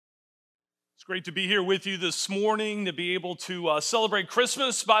It's great to be here with you this morning, to be able to celebrate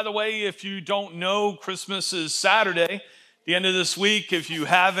Christmas. By the way, if you don't know, Christmas is Saturday, the end of this week. If you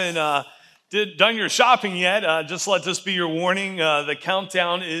haven't done your shopping yet, just let this be your warning. The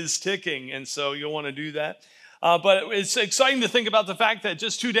countdown is ticking, and so you'll want to do that. But it's exciting to think about the fact that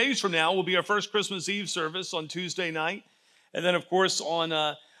just 2 days from now will be our first Christmas Eve service on Tuesday night. And then, of course,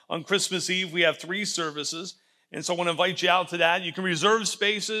 on Christmas Eve, we have 3 services. And so I want to invite you out to that. You can reserve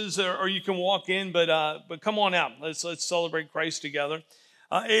spaces or you can walk in, but come on out. Let's celebrate Christ together.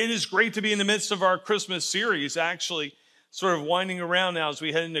 It is great to be in the midst of our Christmas series, actually sort of winding around now as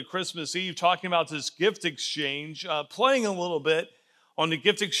we head into Christmas Eve, talking about this gift exchange, playing a little bit on the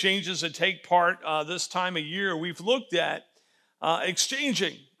gift exchanges that take part this time of year. We've looked at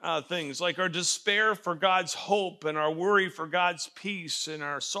exchanging things like our despair for God's hope and our worry for God's peace and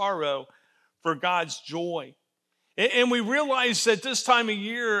our sorrow for God's joy. And we realize that this time of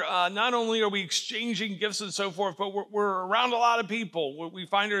year, not only are we exchanging gifts and so forth, but we're around a lot of people. We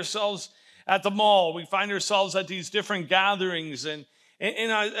find ourselves at the mall. We find ourselves at these different gatherings. And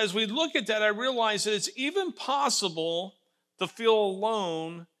as we look at that, I realize that it's even possible to feel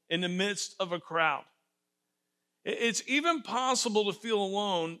alone in the midst of a crowd. It's even possible to feel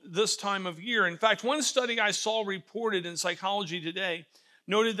alone this time of year. In fact, one study I saw reported in Psychology Today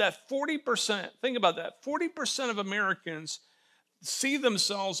noted that 40%, think about that, 40% of Americans see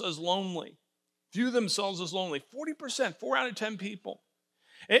themselves as lonely, view themselves as lonely. 40%, 4 out of 10 people.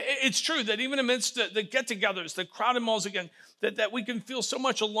 It's true that even amidst the get-togethers, the crowded malls again, that we can feel so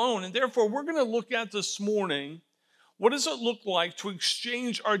much alone. And therefore, we're going to look at this morning, what does it look like to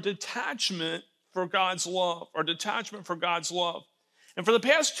exchange our detachment for God's love, our detachment for God's love. And for the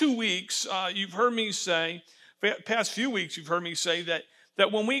past 2 weeks, you've heard me say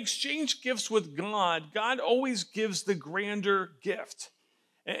that when we exchange gifts with God, God always gives the grander gift.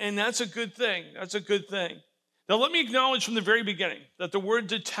 And that's a good thing. That's a good thing. Now, let me acknowledge from the very beginning that the word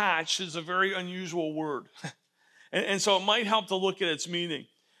detach is a very unusual word. and so it might help to look at its meaning.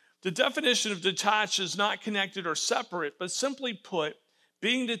 The definition of detached is not connected or separate, but simply put,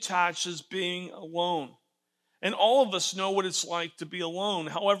 being detached is being alone. And all of us know what it's like to be alone.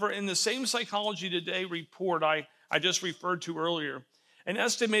 However, in the same Psychology Today report I just referred to earlier, an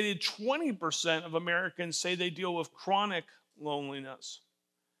estimated 20% of Americans say they deal with chronic loneliness.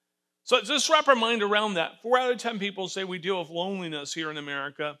 So just wrap our mind around that. 4 out of 10 people say we deal with loneliness here in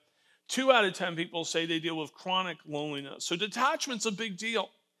America. 2 out of 10 people say they deal with chronic loneliness. So detachament's a big deal.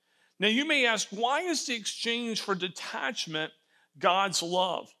 Now you may ask, why is the exchange for detachment God's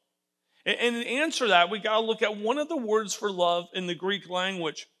love? And to answer that, we got to look at one of the words for love in the Greek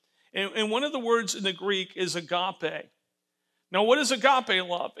language. And one of the words in the Greek is agape. Now, what is agape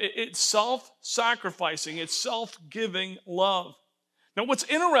love? It's self-sacrificing. It's self-giving love. Now, what's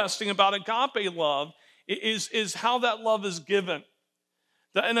interesting about agape love is how that love is given.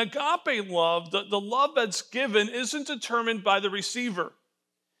 In agape love, the love that's given isn't determined by the receiver.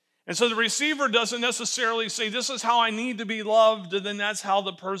 And so the receiver doesn't necessarily say, this is how I need to be loved, and then that's how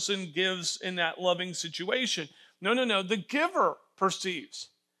the person gives in that loving situation. No. The giver perceives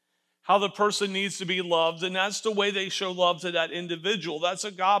how the person needs to be loved, and that's the way they show love to that individual. That's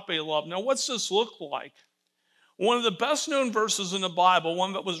agape love. Now, what's this look like? One of the best-known verses in the Bible,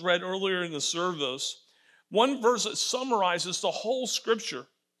 one that was read earlier in the service, one verse that summarizes the whole Scripture,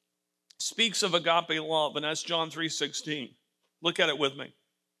 speaks of agape love, and that's John 3:16. Look at it with me.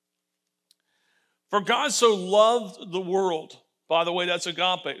 For God so loved the world. By the way, that's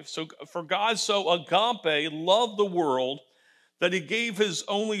agape. So for God so agape loved the world that he gave his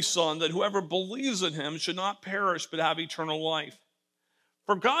only son, that whoever believes in him should not perish but have eternal life.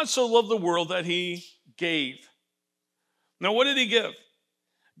 For God so loved the world that he gave. Now, what did he give?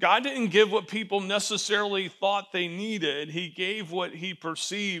 God didn't give what people necessarily thought they needed. He gave what he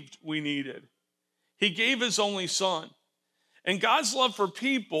perceived we needed. He gave his only son. And God's love for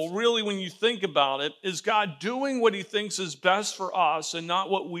people, really, when you think about it, is God doing what he thinks is best for us and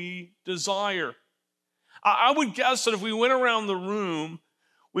not what we desire. I would guess that if we went around the room,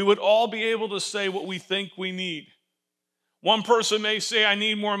 we would all be able to say what we think we need. One person may say, I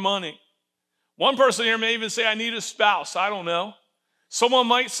need more money. One person here may even say, I need a spouse. I don't know. Someone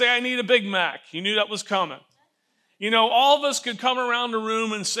might say, I need a Big Mac. You knew that was coming. You know, all of us could come around the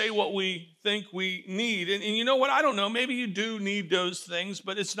room and say what we think we need. And you know what? I don't know. Maybe you do need those things,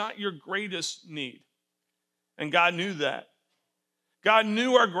 but it's not your greatest need. And God knew that. God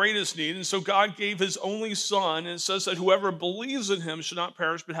knew our greatest need, and so God gave his only son, and it says that whoever believes in him should not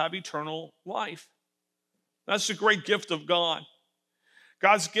perish but have eternal life. That's the great gift of God.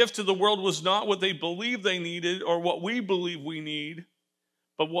 God's gift to the world was not what they believed they needed or what we believe we need,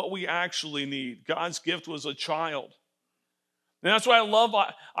 but what we actually need. God's gift was a child. And that's why I love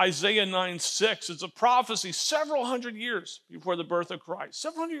Isaiah 9:6. It's a prophecy several hundred years before the birth of Christ.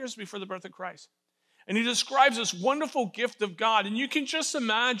 Several hundred years before the birth of Christ. And he describes this wonderful gift of God. And you can just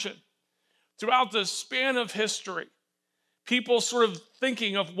imagine throughout the span of history, people sort of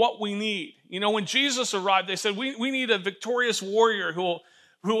thinking of what we need. You know, when Jesus arrived, they said, we need a victorious warrior who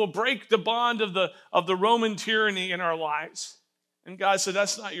will break the bond of the Roman tyranny in our lives. And God said,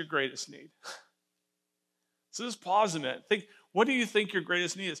 that's not your greatest need. So just pause a minute. Think, what do you think your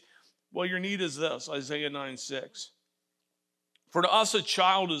greatest need is? Well, your need is this, Isaiah 9:6. For to us a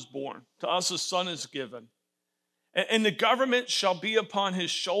child is born, to us a son is given, and the government shall be upon his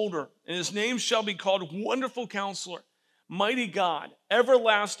shoulder, and his name shall be called Wonderful Counselor, Mighty God,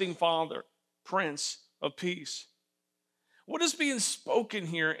 Everlasting Father, Prince of Peace. What is being spoken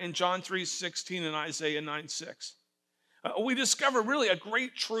here in John 3:16 and Isaiah 9:6? We discover really a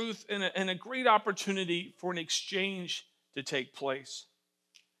great truth and a great opportunity for an exchange to take place.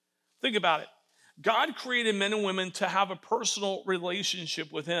 Think about it. God created men and women to have a personal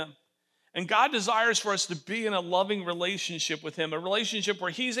relationship with him. And God desires for us to be in a loving relationship with him, a relationship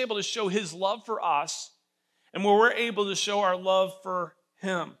where he's able to show his love for us and where we're able to show our love for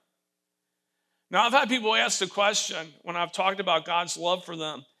him. Now, I've had people ask the question when I've talked about God's love for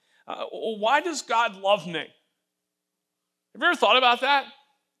them, why does God love me? Have you ever thought about that?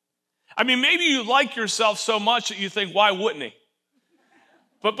 I mean, maybe you like yourself so much that you think, why wouldn't he?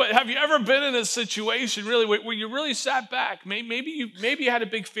 But have you ever been in a situation really where you really sat back? Maybe you had a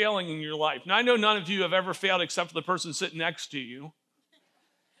big failing in your life. Now, I know none of you have ever failed except for the person sitting next to you.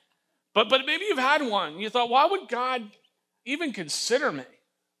 But maybe you've had one. You thought, why would God even consider me?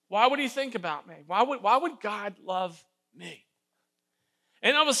 Why would he think about me? Why would God love me?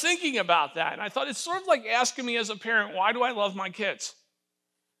 And I was thinking about that, and I thought it's sort of like asking me as a parent, why do I love my kids?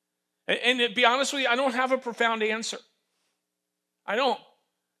 And to be honest with you, I don't have a profound answer. I don't.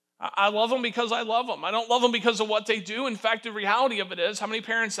 I love them because I love them. I don't love them because of what they do. In fact, the reality of it is, how many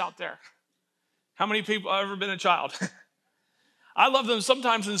parents out there? How many people have ever been a child? I love them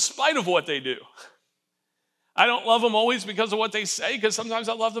sometimes in spite of what they do. I don't love them always because of what they say, because sometimes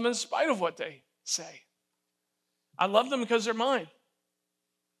I love them in spite of what they say. I love them because they're mine.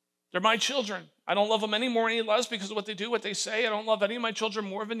 They're my children. I don't love them any more, any less because of what they do, what they say. I don't love any of my children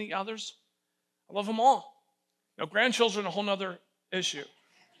more than the others. I love them all. Now, grandchildren, a whole nother issue.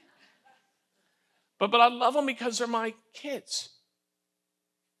 But I love them because they're my kids.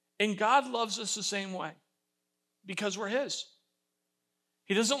 And God loves us the same way because we're his.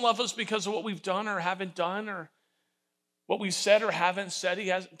 He doesn't love us because of what we've done or haven't done or what we've said or haven't said.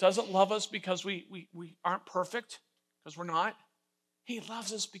 He doesn't love us because we aren't perfect, because we're not. He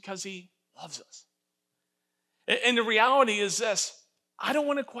loves us because he loves us. And the reality is this: I don't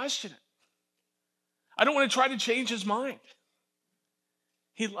want to question it. I don't want to try to change his mind.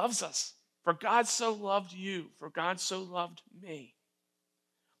 He loves us. For God so loved you, for God so loved me.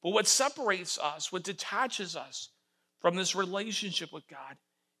 But what separates us, what detaches us from this relationship with God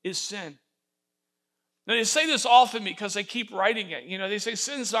is sin. Now, they say this often because they keep writing it. You know, they say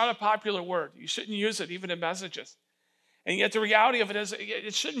sin's not a popular word. You shouldn't use it even in messages. And yet the reality of it is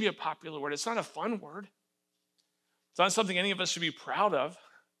it shouldn't be a popular word. It's not a fun word. It's not something any of us should be proud of.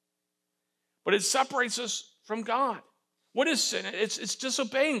 But it separates us from God. What is sin? It's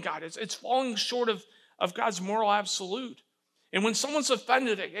disobeying God. It's falling short of God's moral absolute. And when someone's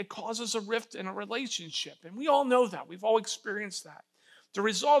offended, it causes a rift in a relationship. And we all know that. We've all experienced that. The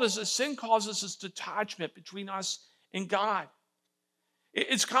result is that sin causes this detachment between us and God.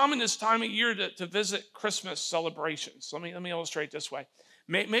 It's common this time of year to visit Christmas celebrations. Let me illustrate this way.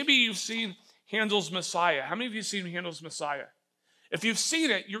 Maybe you've seen Handel's Messiah. How many of you have seen Handel's Messiah? If you've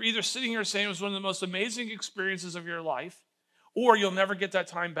seen it, you're either sitting here saying it was one of the most amazing experiences of your life, or you'll never get that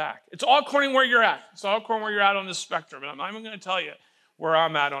time back. It's all according where you're at. It's all according where you're at on this spectrum. And I'm not even going to tell you where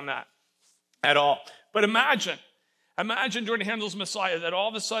I'm at on that at all. But imagine during Handel's Messiah that all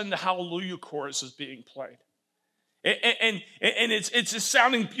of a sudden the Hallelujah chorus is being played. And it's just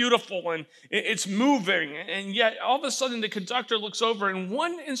sounding beautiful and it's moving. And yet all of a sudden the conductor looks over and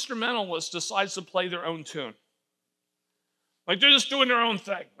one instrumentalist decides to play their own tune. Like they're just doing their own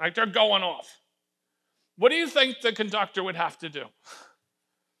thing. Like they're going off. What do you think the conductor would have to do?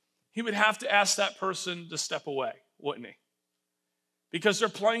 He would have to ask that person to step away, wouldn't he? Because they're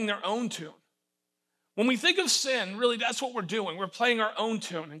playing their own tune. When we think of sin, really that's what we're doing. We're playing our own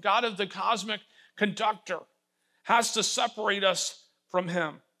tune. And God, of the cosmic conductor, has to separate us from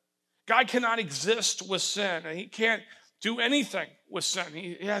him. God cannot exist with sin, and he can't do anything with sin.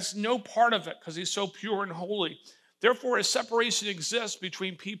 He has no part of it because he's so pure and holy. Therefore, a separation exists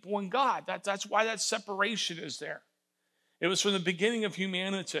between people and God. That's why that separation is there. It was from the beginning of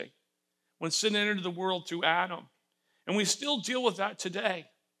humanity, when sin entered the world through Adam. And we still deal with that today.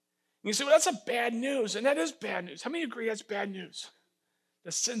 And you say, well, that's a bad news. And that is bad news. How many agree that's bad news?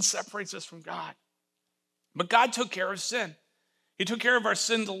 That sin separates us from God. But God took care of sin. He took care of our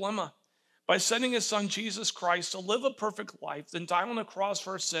sin dilemma by sending his son, Jesus Christ, to live a perfect life, then die on the cross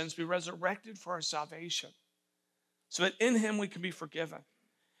for our sins, be resurrected for our salvation, so that in him we can be forgiven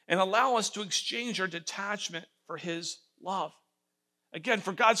and allow us to exchange our detachment for his love. Again,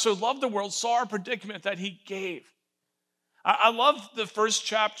 for God so loved the world, saw our predicament, that he gave. I love the first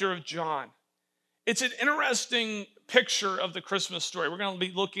chapter of John. It's an interesting picture of the Christmas story. We're going to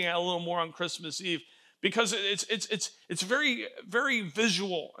be looking at a little more on Christmas Eve, because it's very, very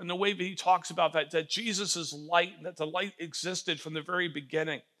visual in the way that he talks about that Jesus is light, and that the light existed from the very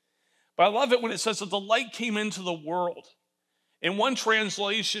beginning. But I love it when it says that the light came into the world. In one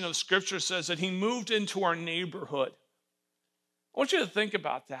translation of Scripture says that he moved into our neighborhood. I want you to think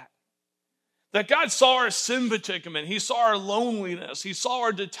about that. That God saw our sin predicament. He saw our loneliness. He saw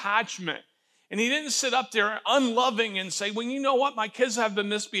our detachment. And he didn't sit up there unloving and say, well, you know what? My kids have been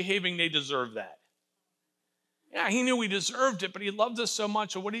misbehaving. They deserve that. Yeah, he knew we deserved it, but he loved us so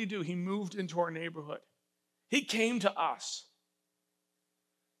much. So what did he do? He moved into our neighborhood. He came to us.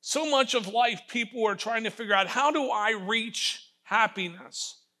 So much of life, people are trying to figure out, how do I reach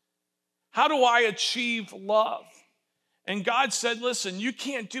happiness? How do I achieve love? And God said, listen, you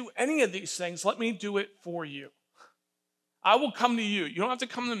can't do any of these things. Let me do it for you. I will come to you. You don't have to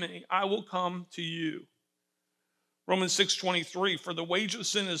come to me. I will come to you. Romans 6:23, for the wage of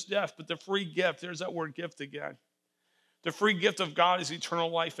sin is death, but the free gift, there's that word gift again. The free gift of God is eternal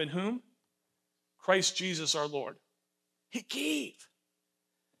life in whom? Christ Jesus our Lord. He gave.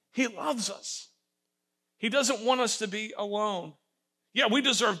 He loves us. He doesn't want us to be alone. Yeah, we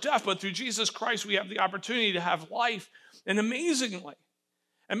deserve death, but through Jesus Christ, we have the opportunity to have life. And amazingly,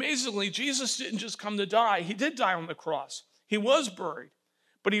 Jesus didn't just come to die. He did die on the cross. He was buried,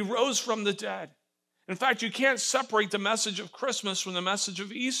 but he rose from the dead. In fact, you can't separate the message of Christmas from the message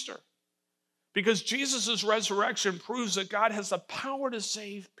of Easter, because Jesus' resurrection proves that God has the power to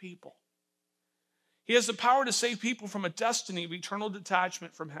save people. He has the power to save people from a destiny of eternal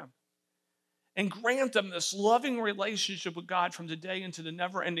detachment from him and grant them this loving relationship with God from today into the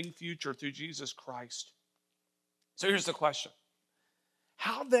never-ending future through Jesus Christ. So here's the question.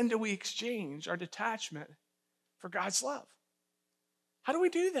 How then do we exchange our detachment for God's love? How do we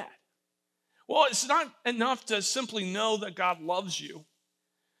do that? Well, it's not enough to simply know that God loves you,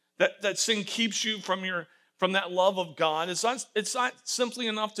 that sin keeps you from that love of God. It's not simply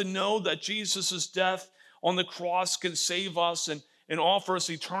enough to know that Jesus' death on the cross can save us and offer us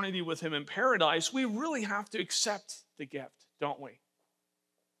eternity with him in paradise. We really have to accept the gift, don't we?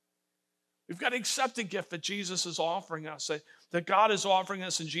 We've got to accept the gift that Jesus is offering us, that God is offering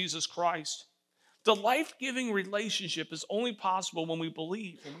us in Jesus Christ. The life-giving relationship is only possible when we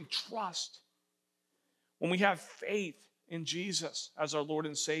believe, when we trust, when we have faith in Jesus as our Lord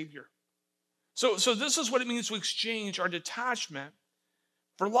and Savior. So this is what it means to exchange our detachment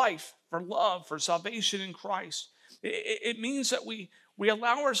for life, for love, for salvation in Christ. It means that we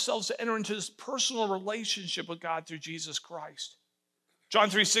allow ourselves to enter into this personal relationship with God through Jesus Christ. John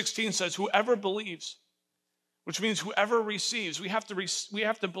 3:16 says, whoever believes, which means whoever receives. We have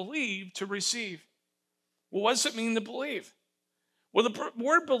to believe to receive. Well, what does it mean to believe? Well, the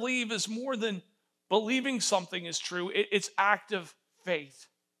word believe is more than believing something is true. It's active faith.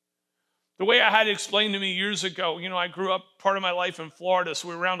 The way I had it explained to me years ago, I grew up part of my life in Florida, so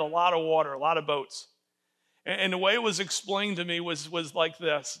we were around a lot of water, a lot of boats. And the way it was explained to me was like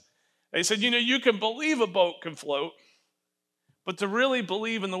this. They said, you can believe a boat can float, but to really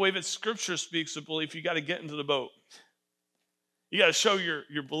believe in the way that Scripture speaks of belief, you got to get into the boat. You got to show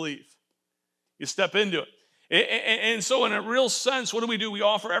your belief. You step into it. And so in a real sense, what do? We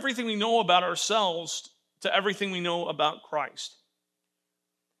offer everything we know about ourselves to everything we know about Christ.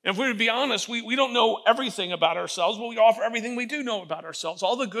 And if we were to be honest, we don't know everything about ourselves, but we offer everything we do know about ourselves.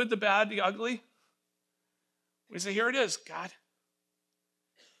 All the good, the bad, the ugly. We say, here it is, God.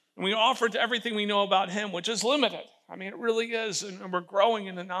 And we offer to everything we know about him, which is limited. I mean, it really is, and we're growing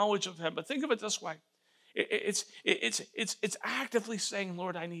in the knowledge of him. But think of it this way. It's actively saying,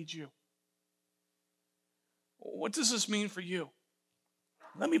 Lord, I need you. What does this mean for you?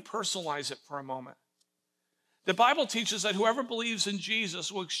 Let me personalize it for a moment. The Bible teaches that whoever believes in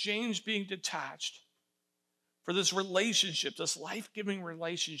Jesus will exchange being detached for this relationship, this life-giving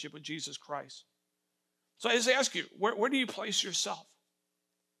relationship with Jesus Christ. So I just ask you, where do you place yourself?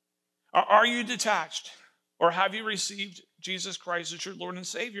 Are you detached? Or have you received Jesus Christ as your Lord and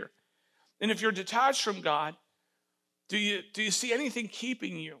Savior? And if you're detached from God, do you see anything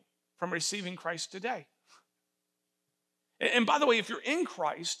keeping you from receiving Christ today? And by the way, if you're in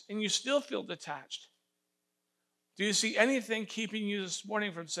Christ and you still feel detached, do you see anything keeping you this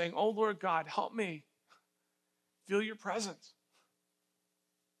morning from saying, oh, Lord God, help me feel your presence?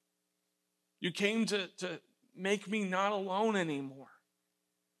 You came to make me not alone anymore.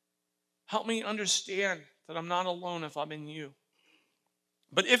 Help me understand that I'm not alone if I'm in you.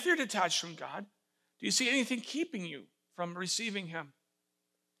 But if you're detached from God, do you see anything keeping you from receiving him?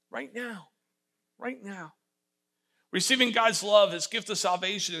 Right now. Right now. Receiving God's love, his gift of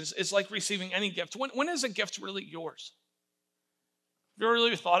salvation, is like receiving any gift. When is a gift really yours? Have you ever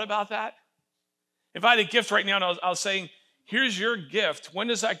really thought about that? If I had a gift right now and I was saying, here's your gift, when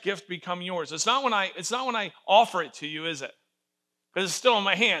does that gift become yours? It's not when I offer it to you, is it? Because it's still in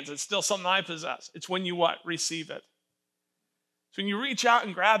my hands. It's still something I possess. It's when you what? Receive it. So when you reach out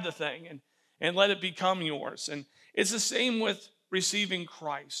and grab the thing and let it become yours. And it's the same with receiving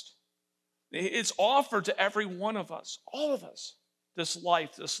Christ. It's offered to every one of us, all of us, this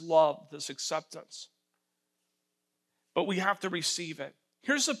life, this love, this acceptance. But we have to receive it.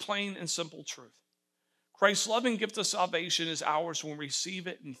 Here's the plain and simple truth. Christ's loving gift of salvation is ours when we receive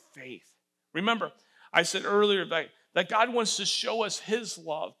it in faith. Remember, I said earlier that God wants to show us his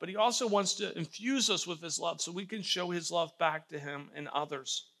love, but he also wants to infuse us with his love so we can show his love back to him and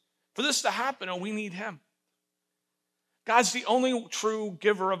others. For this to happen, we need him. God's the only true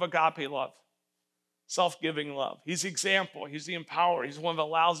giver of agape love, self-giving love. He's the example. He's the empower. He's the one that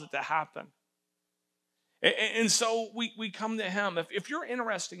allows it to happen. And so we come to him. If you're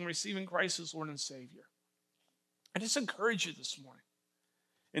interested in receiving Christ as Lord and Savior, I just encourage you this morning.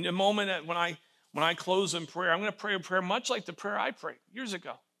 In a moment when I close in prayer, I'm going to pray a prayer much like the prayer I prayed years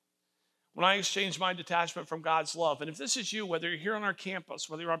ago when I exchanged my detachment from God's love. And if this is you, whether you're here on our campus,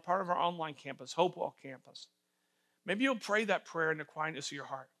 whether you're on part of our online campus, Hopewell campus, maybe you'll pray that prayer in the quietness of your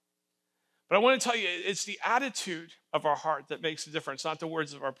heart. But I want to tell you, it's the attitude of our heart that makes the difference, not the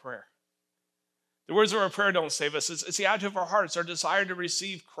words of our prayer. The words of our prayer don't save us. It's the attitude of our heart. It's our desire to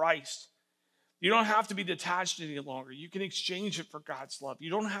receive Christ. You don't have to be detached any longer. You can exchange it for God's love.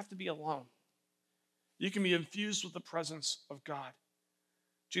 You don't have to be alone. You can be infused with the presence of God.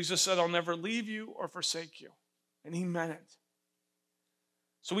 Jesus said, I'll never leave you or forsake you. And he meant it.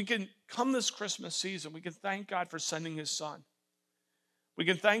 So we can come this Christmas season, we can thank God for sending his son. We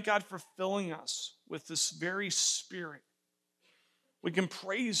can thank God for filling us with this very Spirit. We can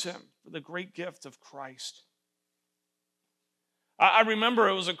praise him for the great gift of Christ. I remember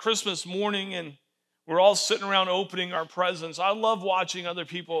it was a Christmas morning and we're all sitting around opening our presents. I love watching other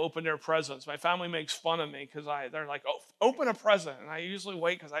people open their presents. My family makes fun of me because they're like, oh, open a present. And I usually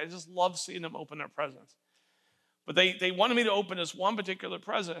wait because I just love seeing them open their presents. But they wanted me to open this one particular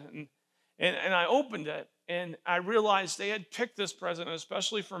present. And I opened it and I realized they had picked this present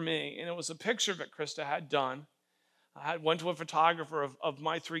especially for me. And it was a picture that Krista had done. I went to a photographer of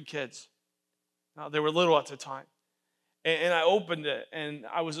my 3 kids. They were little at the time. And I opened it and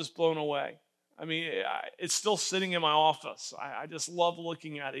I was just blown away. I mean, it's still sitting in my office. I just love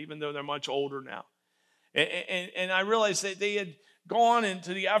looking at it, even though they're much older now. And I realized that they had gone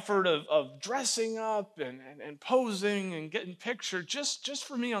into the effort of dressing up and posing and getting pictured just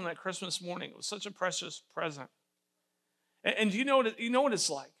for me on that Christmas morning. It was such a precious present. And you know what it's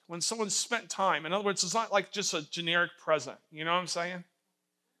like when someone spent time. In other words, it's not like just a generic present. You know what I'm saying?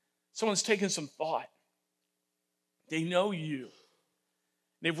 Someone's taken some thought. They know you.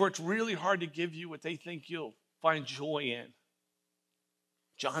 They've worked really hard to give you what they think you'll find joy in.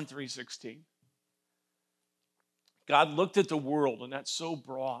 John 3:16. God looked at the world, and that's so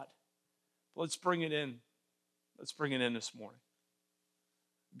broad. Let's bring it in. Let's bring it in this morning.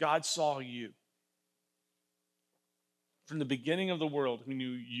 God saw you. From the beginning of the world, he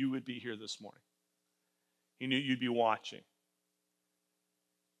knew you would be here this morning. He knew you'd be watching.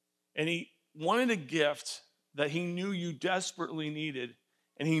 And he wanted a gift that he knew you desperately needed,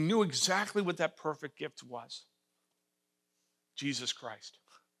 and he knew exactly what that perfect gift was. Jesus Christ.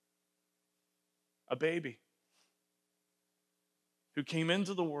 A baby who came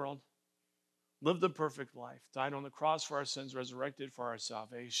into the world, lived a perfect life, died on the cross for our sins, resurrected for our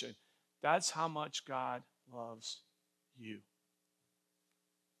salvation. That's how much God loves you.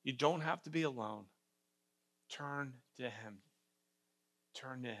 You don't have to be alone. Turn to him.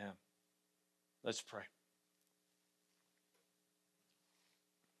 Turn to him. Let's pray.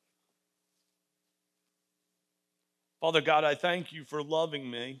 Father God, I thank you for loving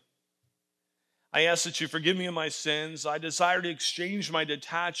me. I ask that you forgive me of my sins. I desire to exchange my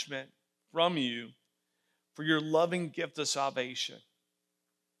detachment from you for your loving gift of salvation.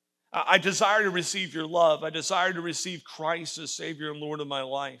 I desire to receive your love. I desire to receive Christ as Savior and Lord of my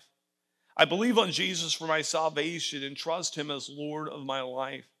life. I believe on Jesus for my salvation and trust him as Lord of my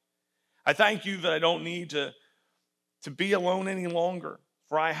life. I thank you that I don't need to be alone any longer,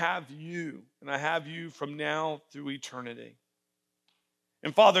 for I have you, and I have you from now through eternity.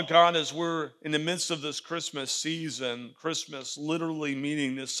 And Father God, as we're in the midst of this Christmas season, Christmas literally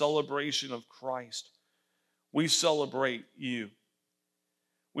meaning this celebration of Christ, we celebrate you.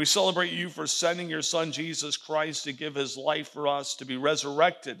 We celebrate you for sending your Son, Jesus Christ, to give his life for us, to be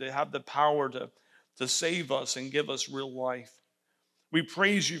resurrected, to have the power to save us and give us real life. We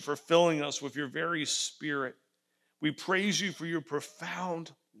praise you for filling us with your very Spirit. We praise you for your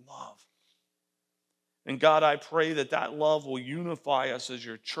profound love. And God, I pray that that love will unify us as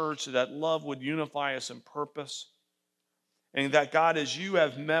your church, that love would unify us in purpose. And that, God, as you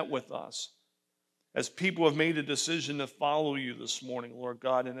have met with us, as people have made a decision to follow you this morning, Lord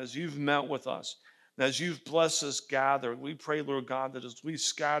God, and as you've met with us, and as you've blessed us gather, we pray, Lord God, that as we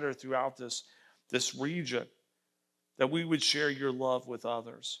scatter throughout this region, that we would share your love with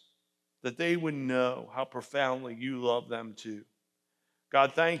others, that they would know how profoundly you love them too.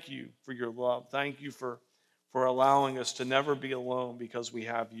 God, thank you for your love. Thank you for allowing us to never be alone because we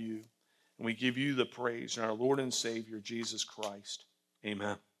have you. And we give you the praise in our Lord and Savior, Jesus Christ.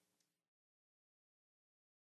 Amen.